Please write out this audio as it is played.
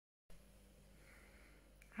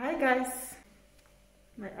Hi guys,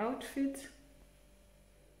 my outfit.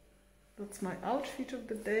 That's my outfit of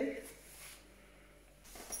the day.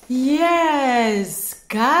 Yes,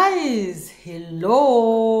 guys,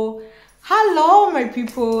 hello my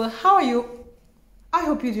people, how are you? I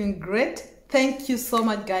hope you're doing great. Thank you so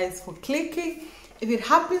much guys for clicking. If it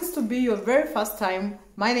happens to be your very first time,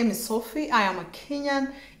 my name is Sophie. I am a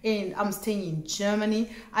Kenyan and I'm staying in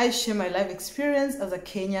Germany. I share my life experience as a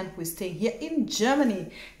Kenyan who is staying here in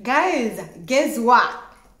Germany. Guys, guess what?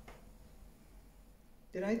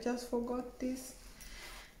 Did I just forget this?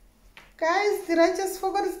 Guys, did I just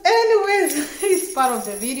forget this? Anyways, it's part of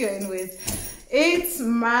the video anyways. It's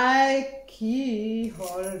my key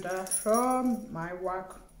holder from my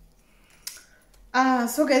work.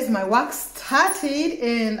 So guys, my work started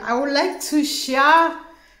and I would like to share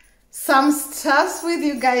some stuff with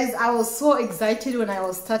you guys. I was so excited when I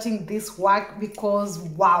was starting this work because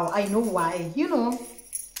wow, I know why. You know,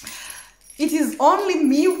 it is only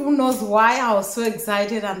me who knows why I was so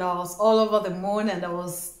excited, and I was all over the moon and I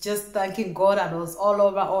was just thanking God, and I was all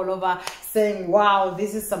over saying, wow,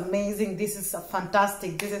 this is amazing, this is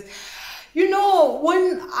fantastic, this is... You know,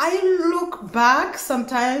 when I look back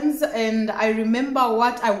sometimes and I remember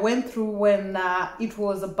what I went through when it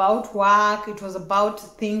was about work, it was about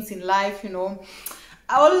things in life, you know,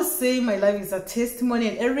 I always say my life is a testimony,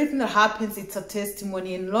 and everything that happens, it's a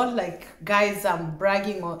testimony. And not like, guys, I'm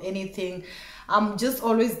bragging or anything. I'm just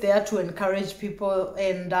always there to encourage people.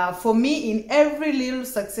 And for me, in every little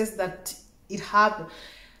success that it happened,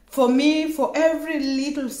 for me, for every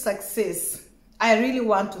little success, I really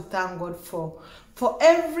want to thank God for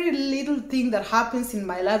every little thing that happens in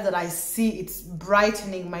my life that I see it's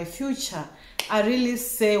brightening my future. I really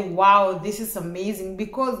say, wow, this is amazing.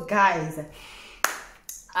 Because guys,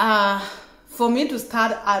 for me to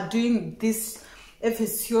start doing this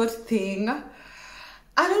FSO thing, I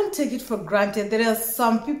don't take it for granted. There are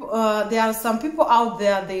some people out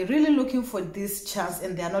there, they're really looking for this chance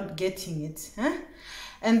and they are not getting it.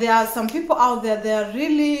 And there are some people out there, they are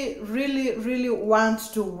really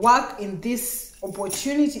want to work in this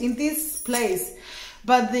opportunity, in this place,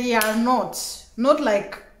 but they are not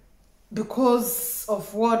like because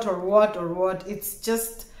of what. It's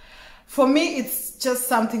just, for me, it's just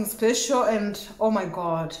something special. And oh my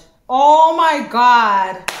God,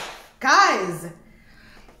 guys,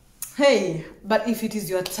 hey, but if it is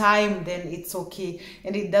your time, then it's okay,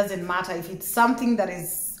 and it doesn't matter if it's something that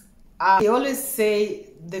is they always say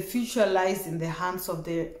the future lies in the hands of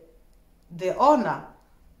the owner.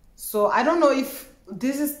 So I don't know if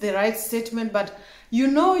this is the right statement, but you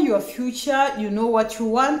know your future, you know what you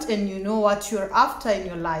want, and you know what you're after in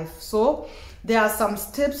your life. So there are some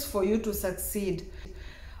steps for you to succeed.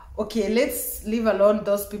 Okay, let's leave alone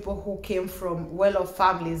those people who came from well-off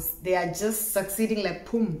families. They are just succeeding like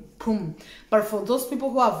boom. But for those people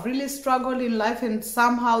who have really struggled in life and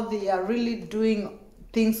somehow they are really doing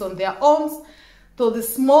things on their own, so the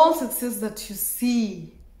small success that you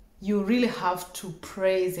see, you really have to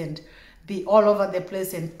praise and be all over the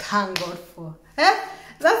place and thank God for. That's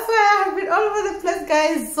why I have been all over the place,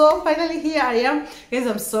 guys. So finally here I am. Guys,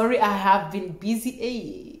 I'm sorry I have been busy.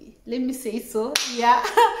 Hey, let me say so. Yeah,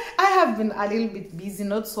 I have been a little bit busy,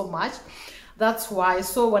 not so much. That's why.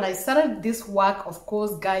 So when I started this work, of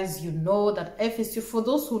course, guys, you know that FSO, for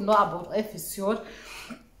those who know about FSO,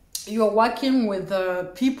 you're working with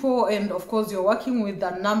people, and of course you're working with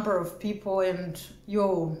a number of people, and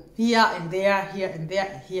you're here and there, here and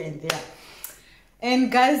there, here and there.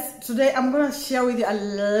 And guys, today I'm gonna share with you a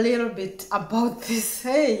little bit about this.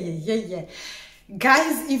 Hey, yeah.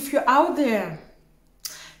 Guys, if you're out there,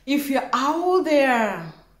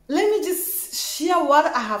 let me just share what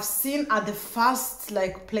I have seen at the first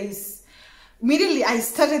place. Immediately I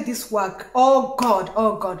started this work. Oh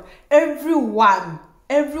God,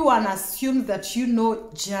 everyone assumes that you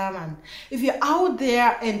know German. If you're out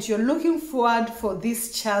there and you're looking forward for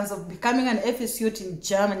this chance of becoming an FSO in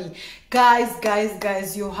Germany,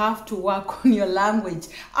 guys, you have to work on your language.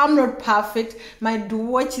 I'm not perfect. My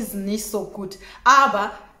Deutsch is nicht so gut.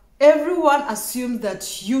 Aber everyone assumes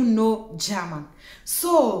that you know German.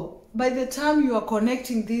 So by the time you are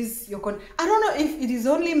connecting this, I don't know if it is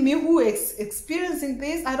only me who is experiencing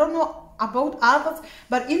this. I don't know about others,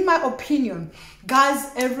 but in my opinion,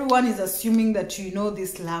 guys, everyone is assuming that you know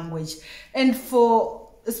this language. And for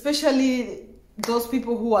especially those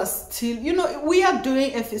people who are still, you know, we are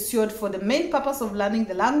doing FSO for the main purpose of learning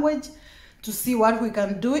the language, to see what we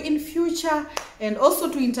can do in future, and also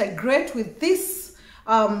to integrate with this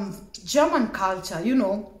German culture, you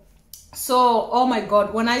know. So oh my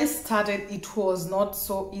God, when I started, it was not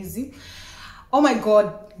so easy. Oh my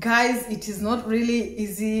God, guys, it is not really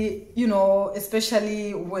easy, you know,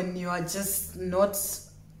 especially when you are just not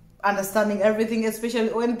understanding everything, especially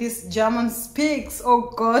when this German speaks. Oh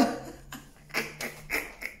God.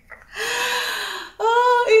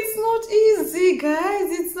 Oh, it's not easy,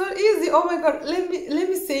 guys. It's not easy. Oh my God. Let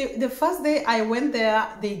me say, the first day I went there,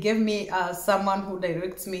 they gave me someone who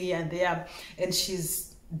directs me here and there, and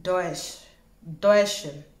she's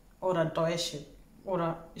Deutschen oder Deutsche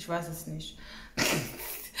oder ich weiß es nicht.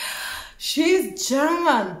 She's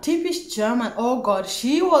German, typisch German. Oh God,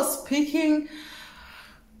 she was speaking.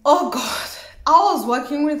 Oh God, I was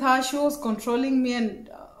working with her. She was controlling me and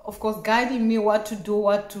of course guiding me what to do,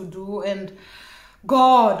 and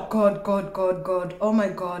God. Oh my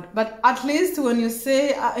God. But at least when you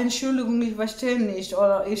say Entschuldigung, ich verstehe nicht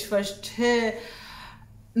oder ich verstehe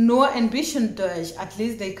nur ein bisschen Deutsch, at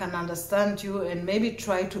least they can understand you and maybe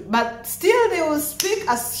try to, but still they will speak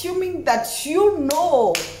assuming that you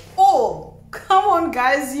know. Oh, come on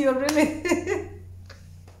guys, you're really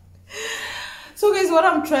so guys, what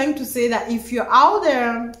I'm trying to say, that if you're out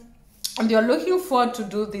there and you're looking forward to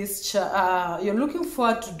do this,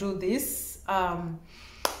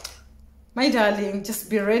 my darling, just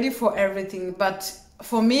be ready for everything. But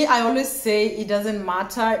for me, I always say it doesn't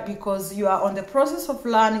matter, because you are on the process of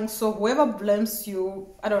learning. So whoever blames you,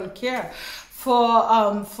 I don't care.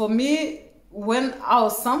 For me, when I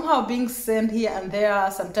was somehow being sent here and there,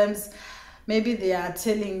 sometimes maybe they are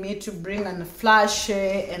telling me to bring a flash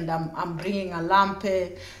and I'm bringing a lamp.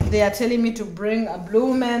 They are telling me to bring a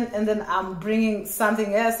blumen and then I'm bringing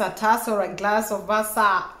something else, a tass or a glass of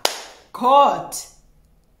water. God.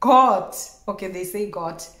 Okay, they say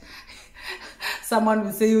God. Someone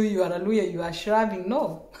will say, oh, you are a lawyer, you are shrubing.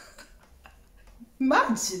 No.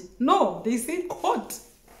 Imagine. No, they say God.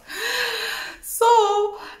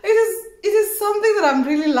 So it is something that I'm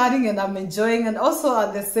really learning and I'm enjoying, and also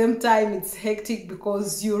at the same time it's hectic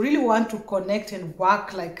because you really want to connect and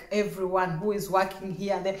work like everyone who is working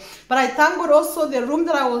here and there. But I thank God also the room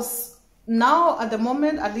that I was now at the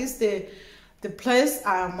moment, at least the place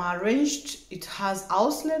I am arranged, it has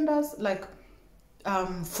Ausländers, like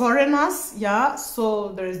foreigners. Yeah, so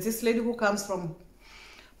there is this lady who comes from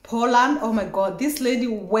Poland. Oh my God, this lady,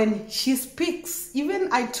 when she speaks, even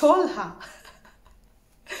I told her,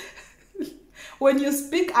 when you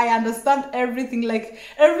speak, I understand everything. Like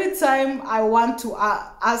every time I want to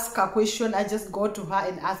ask a question, I just go to her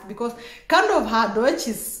and ask, because kind of her Deutsch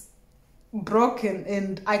is broken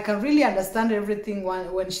and I can really understand everything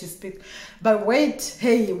when she speaks. But wait,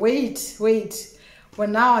 hey, wait.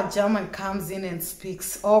 When now a German comes in and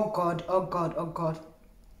speaks, oh God.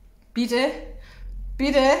 Bitte,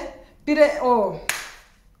 oh.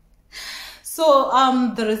 So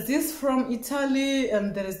there is this from Italy,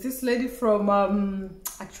 and there is this lady from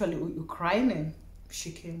actually Ukraine.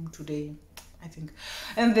 She came today, I think.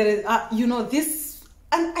 And there is you know, this,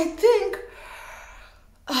 and I think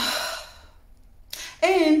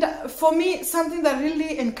and for me, something that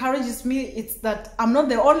really encourages me is that I'm not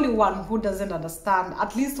the only one who doesn't understand.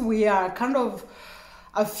 At least we are kind of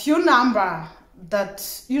a few number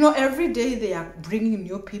that, you know, every day they are bringing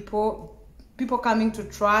new people coming to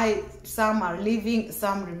try. Some are leaving,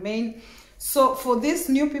 some remain. So for these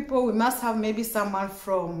new people, we must have maybe someone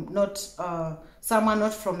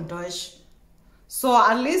not from Deutsch. So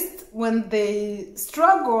at least when they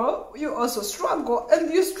struggle, you also struggle,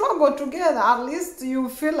 and you struggle together. At least you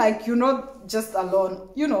feel like you're not just alone,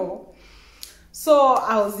 you know. So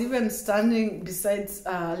I was even standing beside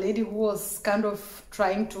a lady who was kind of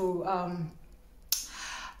trying to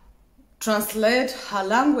translate her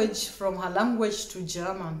language from her language to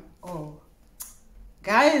German. Oh,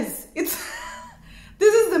 guys, it's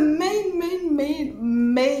this is the main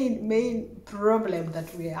problem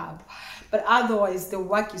that we have. But otherwise, the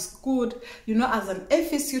work is good. You know, as an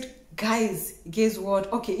FSU, guys, guess what?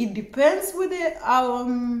 Okay, it depends with the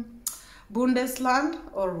Bundesland,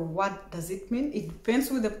 or what does it mean? It depends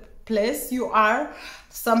with the place you are.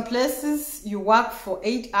 Some places you work for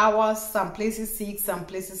 8 hours, some places 6, some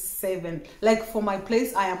places 7. Like for my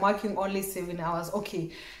place, I am working only 7 hours.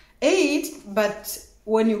 Okay, 8, but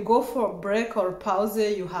when you go for a break or pause,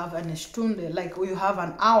 you have an Stunde, like you have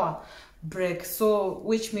an hour break, so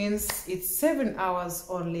which means it's 7 hours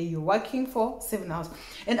only. You're working for 7 hours,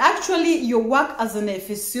 and actually your work as an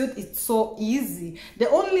FSU, it's so easy. The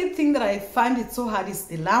only thing that I find it so hard is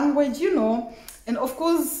the language, you know. And of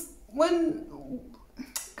course, when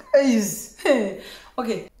guys,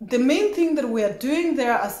 okay, the main thing that we are doing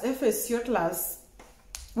there as FSU class,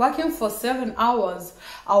 working for 7 hours,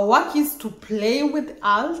 our work is to play with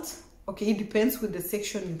alt. Okay, it depends with the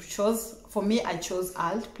section you chose. For me, I chose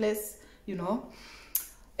alt place. you know.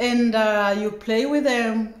 And you play with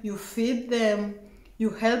them, you feed them, you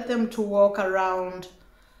help them to walk around.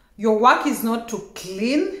 Your work is not to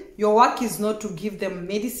clean. Your work is not to give them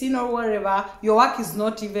medicine or whatever. Your work is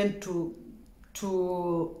not even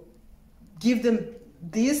to give them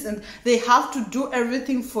this, and they have to do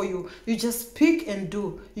everything for you. You just pick and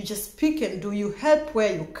do. You just pick and do. You help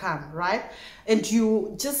where you can, right? And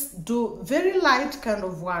you just do very light kind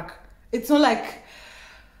of work. It's not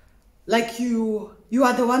like you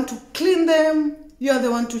are the one to clean them. You are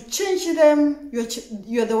the one to change them.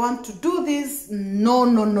 You're the one to do this. No.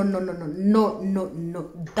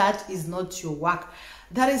 That is not your work.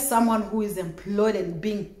 That is someone who is employed and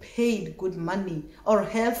being paid good money, or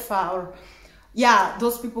helper, or yeah,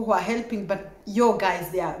 those people who are helping. But yo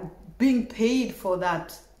guys, they are being paid for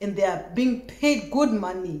that, and they are being paid good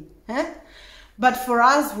money. But for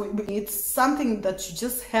us, it's something that you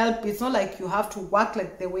just help. It's not like you have to work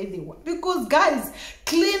like the way they work. Because guys,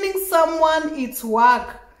 cleaning someone, it's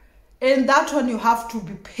work. And that one you have to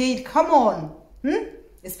be paid. Come on.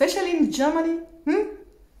 Especially in Germany.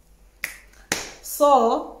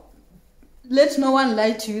 So, let no one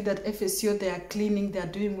lie to you that FSO, they are cleaning, they are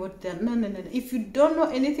doing what they are. No. If you don't know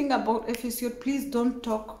anything about FSO, please don't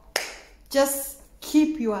talk. Just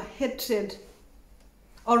keep your hatred,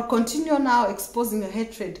 or continue now exposing your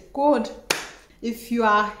hatred. Good. If you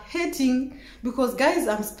are hating, because guys,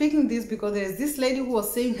 I'm speaking this because there's this lady who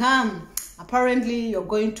was saying, apparently you're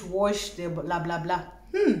going to wash the blah blah blah.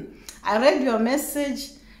 I read your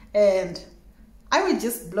message and I will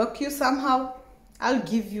just block you somehow. I'll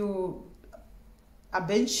give you a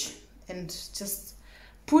bench and just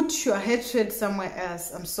put your hatred somewhere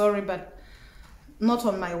else. I'm sorry, but not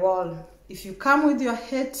on my wall. If you come with your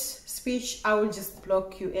hate speech, I will just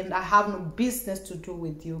block you, and I have no business to do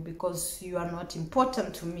with you because you are not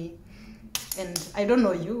important to me, and I don't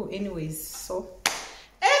know you anyways. So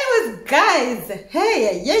anyways guys,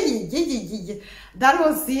 hey, yeah, that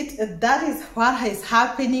was it. That is what is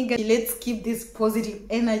happening. Let's keep this positive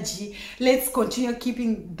energy. Let's continue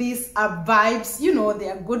keeping these vibes. You know, they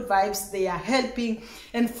are good vibes, they are helping.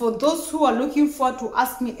 And for those who are looking forward to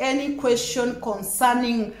ask me any question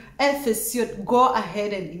concerning FSU, go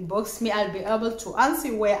ahead and inbox me. I'll be able to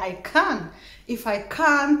answer where I can. If I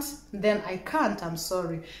can't, then I can't. I'm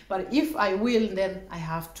sorry. But if I will, then I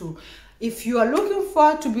have to. If you are looking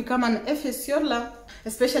forward to become an FSUler,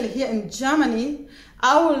 especially here in Germany,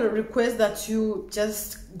 I will request that you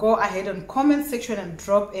just go ahead and comment section and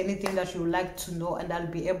drop anything that you would like to know, and I'll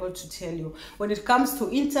be able to tell you. When it comes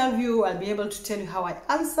to interview, I'll be able to tell you how I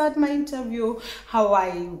answered my interview, how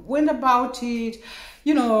I went about it,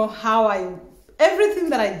 you know, everything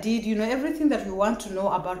that I did, you know, everything that you want to know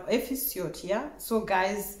about FSU, yeah? So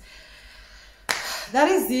guys, that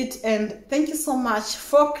is it, and thank you so much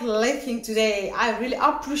for clicking today. I really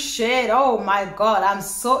appreciate. Oh my god, I'm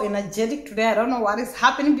so energetic today. I don't know what is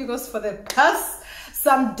happening, because for the past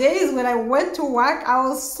some days when I went to work, I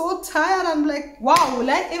was so tired. I'm like, wow, will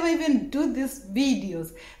I ever even do these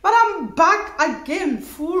videos? But I'm back again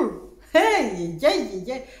full. Hey,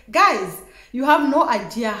 yeah. Guys, you have no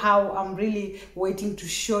idea how I'm really waiting to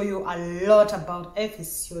show you a lot about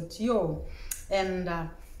FSU. And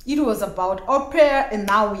it was about au pair, and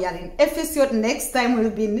now we are in FSU. Next time we'll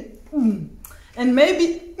be in and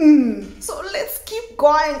maybe So let's keep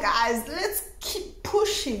going, guys. Let's keep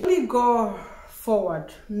pushing. We go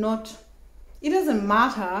forward. It doesn't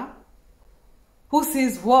matter who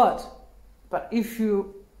says what, but if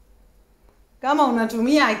you kama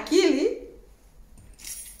unatumia akili,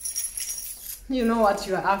 you know what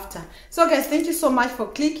you are after. So guys, thank you so much for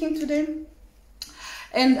clicking today.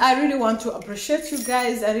 And I really want to appreciate you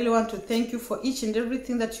guys. I really want to thank you for each and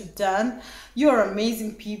everything that you've done. You're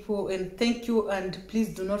amazing people, and thank you. And please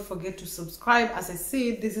do not forget to subscribe. As I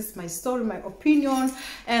said, this is my story, my opinion,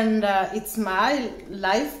 and it's my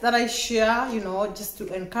life that I share, you know, just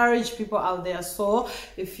to encourage people out there. So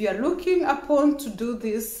if you are looking upon to do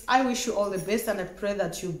this, I wish you all the best, and I pray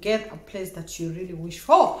that you get a place that you really wish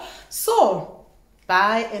for. So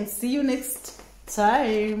bye, and see you next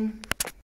time.